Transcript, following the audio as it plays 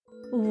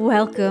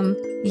Welcome.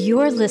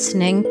 You're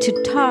listening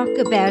to Talk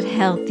About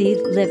Healthy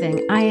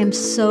Living. I am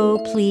so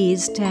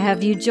pleased to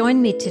have you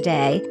join me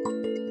today.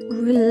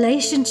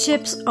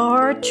 Relationships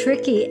are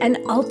tricky and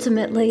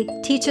ultimately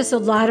teach us a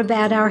lot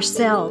about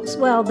ourselves.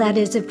 Well, that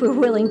is, if we're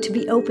willing to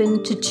be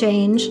open to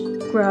change,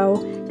 grow,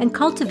 and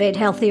cultivate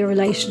healthier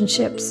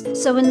relationships.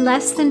 So in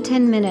less than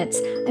 10 minutes,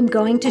 I'm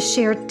going to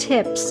share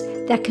tips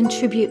that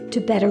contribute to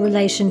better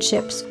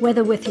relationships,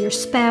 whether with your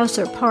spouse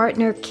or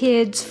partner,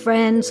 kids,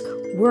 friends,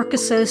 work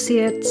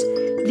associates.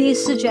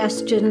 These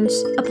suggestions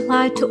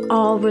apply to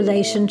all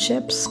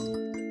relationships.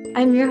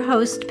 I'm your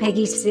host,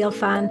 Peggy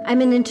Steelfan.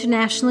 I'm an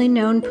internationally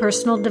known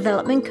personal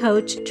development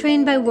coach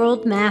trained by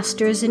world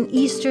masters in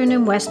Eastern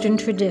and Western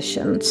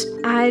traditions.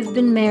 I've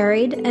been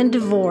married and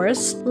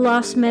divorced,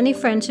 lost many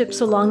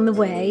friendships along the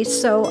way,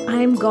 so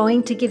I'm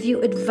going to give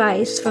you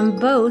advice from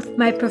both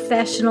my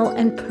professional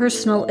and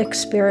personal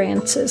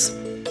experiences.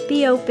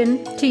 Be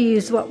open to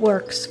use what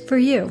works for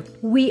you.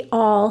 We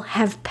all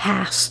have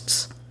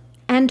pasts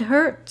and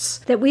hurts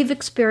that we've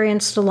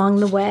experienced along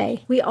the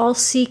way. We all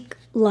seek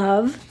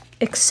love,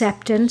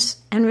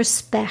 acceptance, and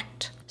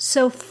respect.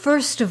 So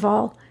first of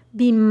all,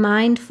 be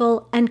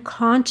mindful and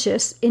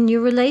conscious in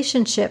your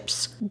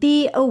relationships.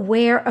 Be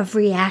aware of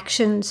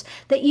reactions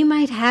that you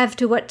might have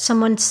to what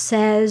someone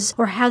says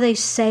or how they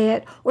say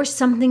it or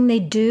something they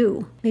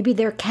do. Maybe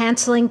they're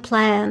canceling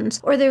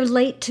plans or they're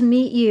late to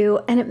meet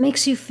you and it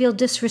makes you feel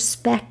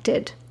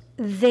disrespected.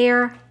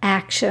 Their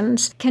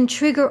actions can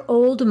trigger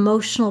old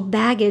emotional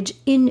baggage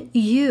in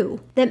you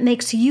that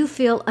makes you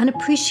feel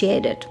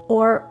unappreciated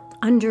or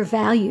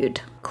undervalued.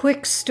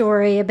 Quick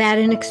story about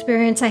an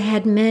experience I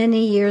had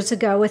many years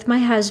ago with my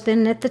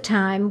husband at the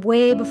time,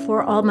 way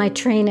before all my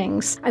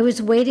trainings. I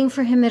was waiting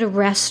for him at a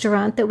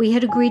restaurant that we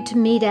had agreed to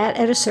meet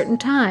at a certain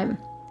time.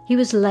 He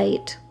was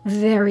late,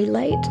 very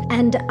late,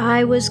 and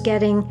I was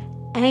getting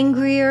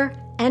angrier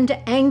and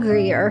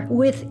angrier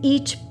with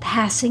each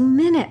passing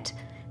minute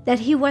that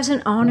he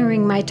wasn't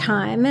honoring my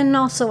time, and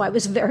also I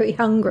was very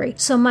hungry.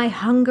 So my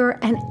hunger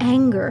and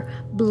anger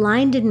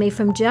blinded me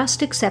from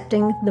just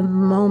accepting the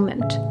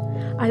moment.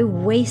 I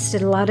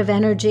wasted a lot of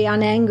energy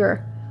on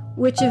anger,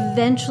 which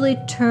eventually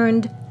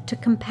turned to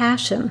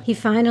compassion. He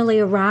finally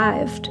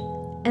arrived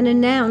and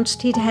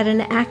announced he'd had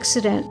an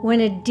accident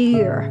when a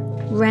deer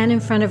ran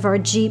in front of our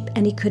Jeep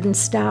and he couldn't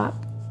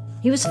stop.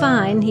 He was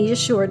fine, he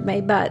assured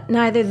me, but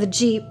neither the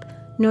Jeep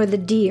nor the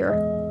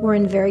deer were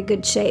in very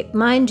good shape.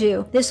 Mind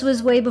you, this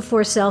was way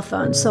before cell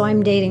phones, so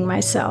I'm dating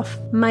myself.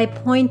 My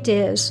point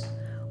is,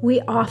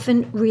 we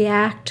often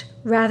react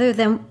rather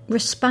than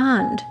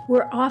respond.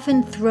 We're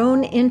often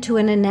thrown into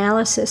an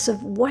analysis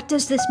of what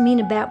does this mean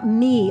about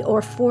me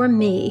or for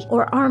me,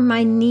 or are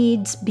my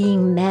needs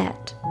being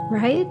met,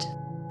 right?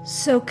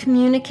 So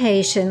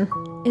communication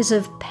is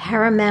of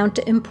paramount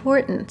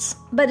importance.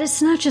 But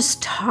it's not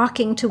just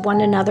talking to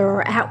one another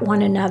or at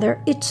one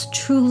another. It's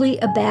truly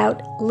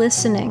about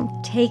listening,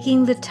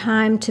 taking the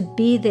time to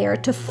be there,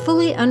 to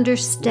fully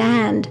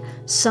understand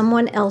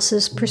someone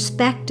else's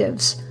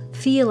perspectives,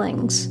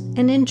 feelings,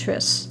 and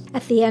interests.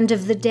 At the end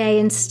of the day,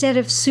 instead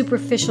of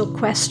superficial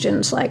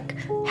questions like,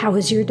 how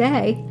was your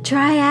day?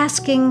 Try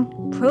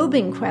asking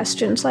probing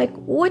questions like,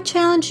 what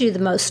challenged you the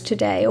most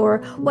today? Or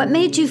what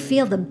made you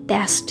feel the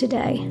best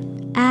today?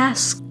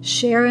 Ask,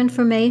 share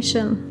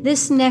information.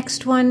 This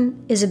next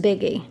one is a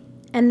biggie,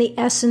 and the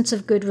essence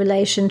of good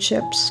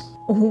relationships.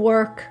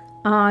 Work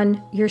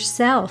on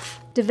yourself.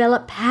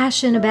 Develop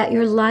passion about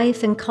your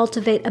life and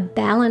cultivate a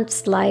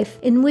balanced life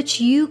in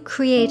which you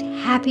create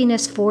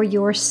happiness for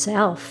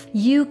yourself.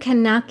 You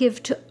cannot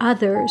give to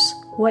others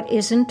what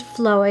isn't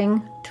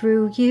flowing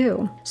through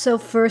you. So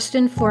first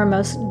and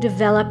foremost,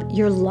 develop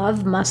your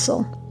love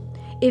muscle.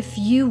 If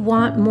you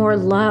want more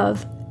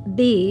love,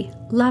 be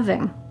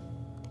loving.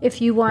 If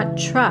you want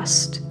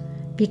trust,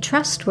 be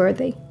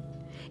trustworthy.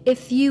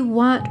 If you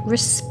want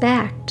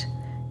respect,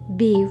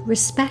 be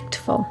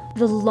respectful.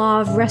 The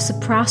law of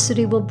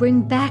reciprocity will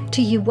bring back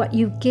to you what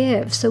you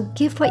give. So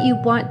give what you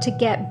want to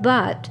get,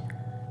 but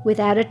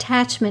without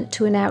attachment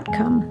to an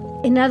outcome.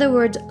 In other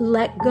words,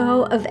 let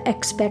go of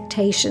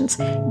expectations.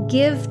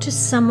 Give to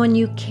someone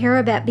you care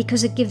about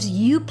because it gives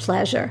you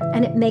pleasure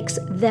and it makes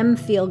them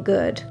feel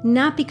good,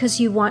 not because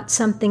you want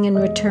something in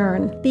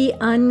return. Be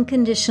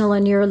unconditional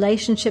in your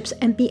relationships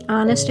and be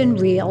honest and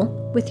real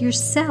with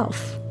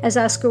yourself. As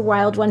Oscar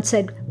Wilde once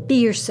said, be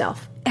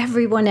yourself.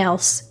 Everyone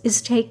else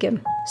is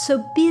taken.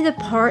 So be the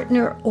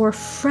partner or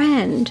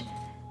friend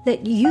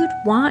that you'd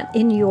want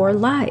in your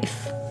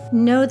life.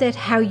 Know that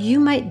how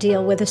you might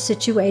deal with a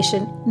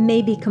situation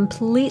may be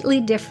completely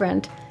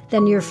different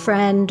than your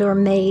friend or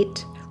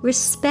mate.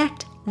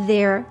 Respect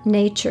their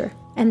nature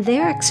and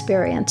their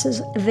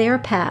experiences, their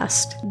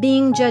past.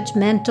 Being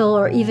judgmental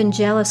or even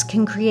jealous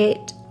can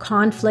create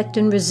conflict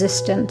and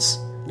resistance.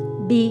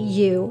 Be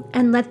you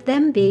and let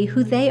them be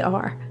who they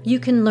are. You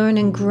can learn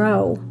and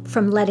grow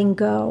from letting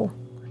go.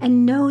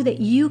 And know that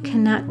you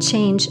cannot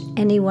change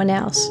anyone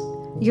else.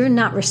 You're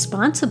not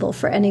responsible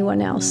for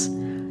anyone else.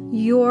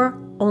 You're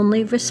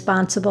only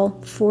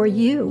responsible for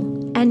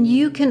you. And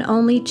you can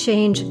only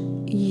change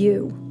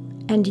you.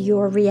 and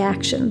your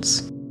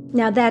reactions.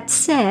 Now, that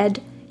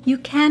said, you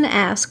can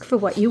ask for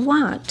what you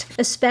want,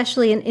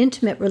 especially in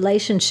intimate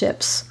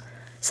relationships.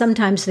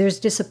 Sometimes there's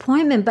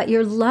disappointment, but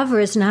your lover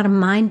is not a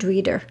mind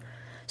reader.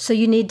 So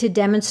you need to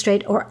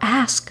demonstrate or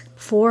ask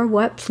for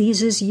what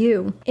pleases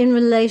you. In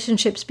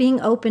relationships, being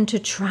open to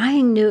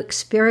trying new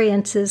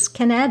experiences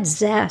can add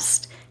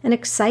zest and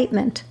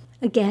excitement.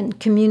 Again,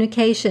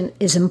 communication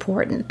is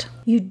important.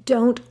 You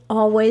don't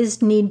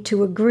always need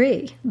to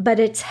agree, but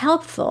it's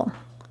helpful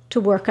to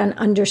work on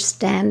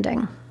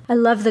understanding. I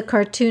love the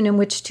cartoon in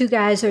which two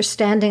guys are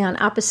standing on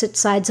opposite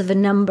sides of a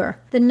number.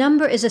 The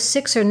number is a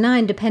 6 or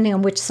 9 depending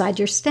on which side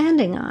you're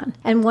standing on.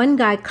 And one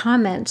guy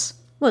comments,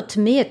 "Well, to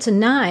me it's a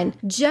 9.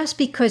 Just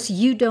because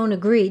you don't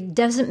agree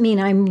doesn't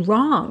mean I'm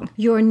wrong.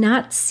 You're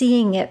not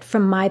seeing it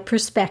from my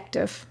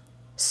perspective."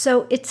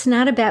 So it's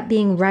not about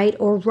being right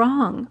or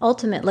wrong.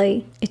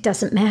 Ultimately, it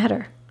doesn't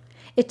matter.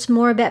 It's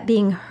more about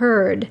being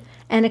heard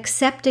and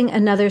accepting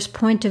another's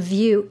point of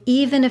view,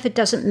 even if it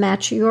doesn't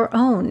match your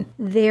own.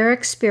 Their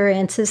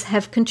experiences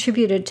have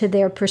contributed to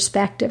their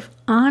perspective.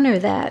 Honor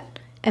that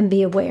and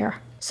be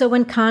aware. So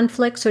when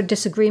conflicts or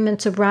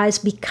disagreements arise,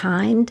 be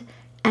kind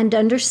and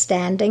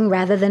understanding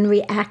rather than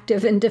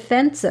reactive and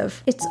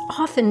defensive. It's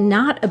often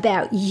not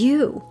about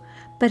you,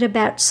 but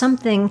about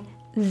something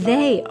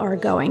they are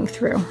going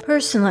through.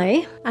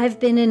 Personally, I've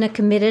been in a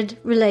committed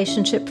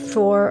relationship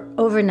for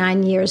over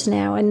 9 years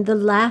now, and the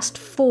last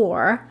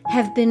 4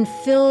 have been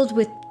filled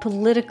with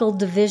political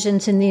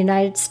divisions in the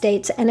United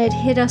States, and it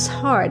hit us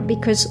hard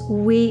because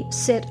we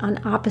sit on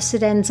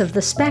opposite ends of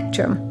the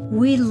spectrum.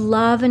 We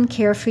love and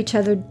care for each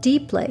other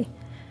deeply,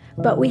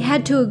 but we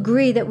had to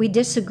agree that we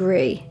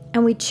disagree,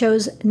 and we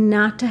chose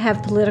not to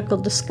have political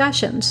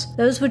discussions.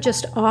 Those were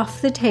just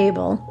off the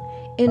table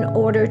in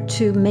order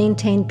to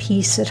maintain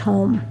peace at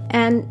home.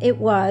 And it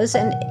was,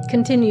 and it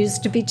continues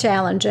to be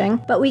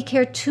challenging, but we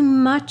care too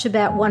much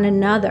about one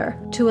another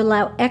to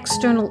allow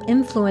external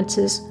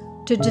influences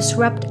to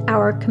disrupt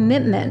our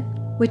commitment,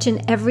 which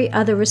in every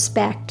other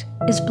respect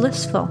is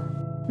blissful.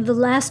 The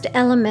last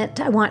element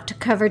I want to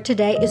cover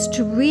today is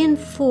to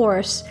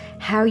reinforce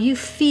how you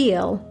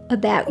feel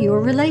about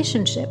your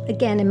relationship.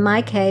 Again, in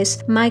my case,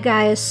 my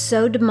guy is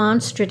so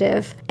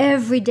demonstrative.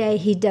 Every day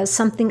he does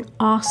something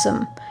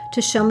awesome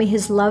to show me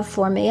his love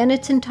for me, and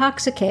it's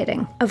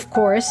intoxicating. Of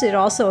course, it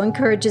also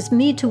encourages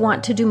me to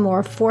want to do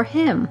more for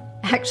him.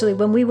 Actually,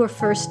 when we were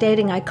first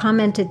dating, I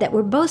commented that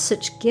we're both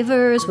such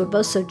givers, we're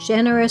both so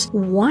generous,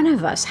 one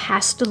of us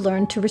has to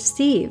learn to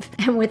receive.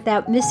 And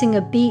without missing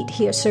a beat,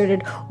 he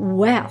asserted,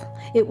 "Well,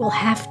 it will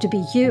have to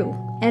be you."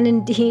 And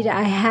indeed,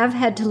 I have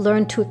had to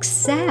learn to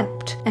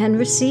accept and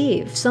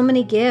receive so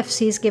many gifts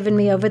he's given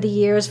me over the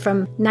years,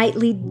 from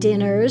nightly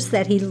dinners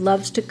that he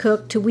loves to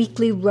cook, to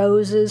weekly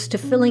roses, to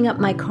filling up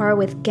my car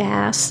with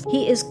gas.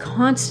 He is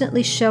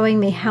constantly showing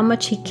me how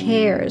much he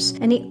cares,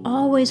 and he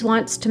always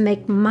wants to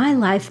make my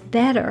life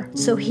better.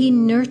 So he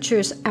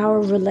nurtures our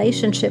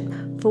relationship,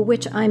 for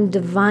which I'm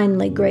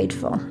divinely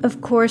grateful. Of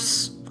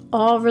course,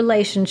 all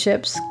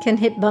relationships can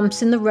hit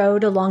bumps in the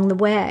road along the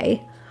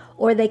way,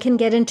 or they can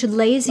get into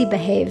lazy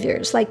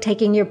behaviors like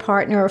taking your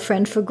partner or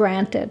friend for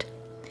granted.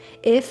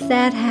 If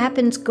that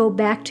happens, go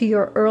back to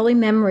your early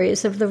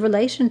memories of the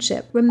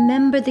relationship.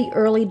 Remember the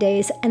early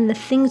days and the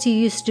things you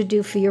used to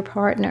do for your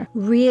partner.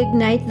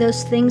 Reignite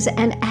those things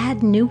and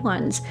add new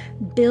ones.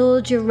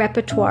 Build your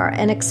repertoire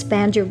and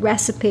expand your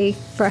recipe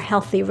for a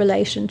healthy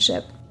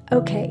relationship.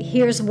 Okay,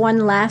 here's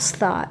one last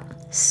thought.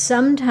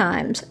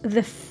 Sometimes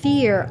the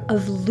fear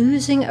of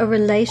losing a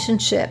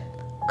relationship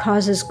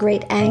causes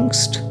great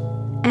angst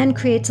and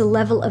creates a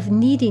level of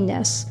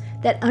neediness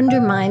that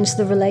undermines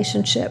the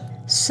relationship.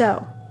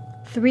 So,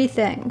 3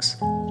 things: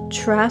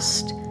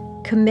 trust,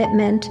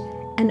 commitment,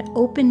 and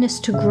openness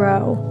to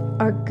grow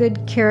are good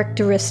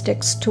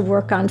characteristics to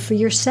work on for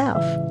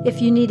yourself.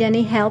 If you need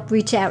any help,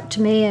 reach out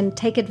to me and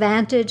take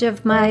advantage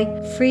of my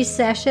free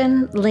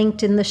session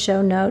linked in the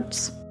show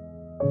notes.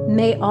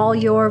 May all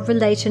your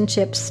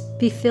relationships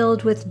be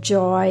filled with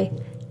joy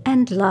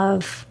and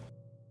love.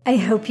 I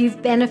hope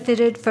you've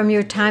benefited from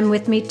your time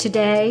with me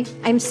today.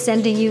 I'm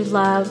sending you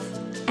love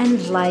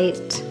and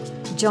light.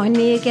 Join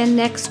me again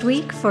next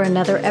week for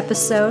another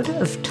episode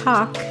of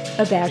Talk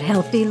About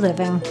Healthy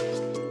Living.